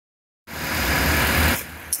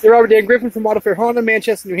Hey, Robert Dan Griffin from Auto Fair Honda,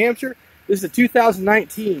 Manchester, New Hampshire. This is a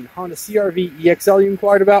 2019 Honda CRV EXL you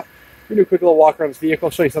inquired about. We're going to do a quick little walk around this vehicle,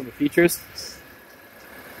 show you some of the features.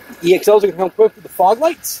 EXLs are going to come equipped with the fog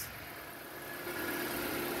lights.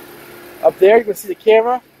 Up there, you can see the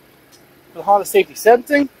camera for the Honda safety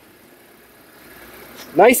sensing.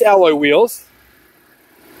 Nice alloy wheels.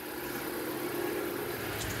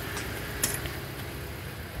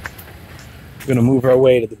 We're going to move our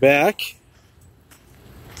way to the back.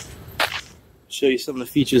 Show you some of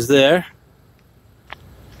the features there.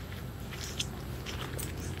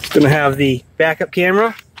 It's going to have the backup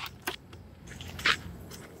camera.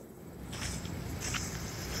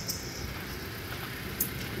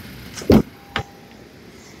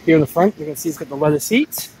 Here in the front, you can see it's got the leather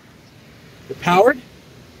seats. They're powered,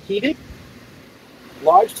 heated,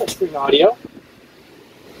 large touchscreen audio,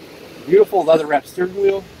 beautiful leather wrapped steering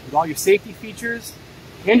wheel with all your safety features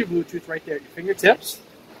and your Bluetooth right there at your fingertips.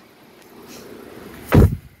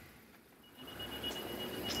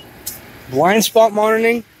 Blind spot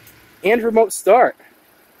monitoring and remote start.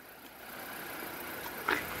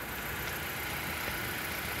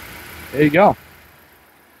 There you go. If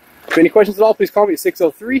you have any questions at all, please call me at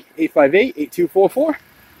 603-858-8244.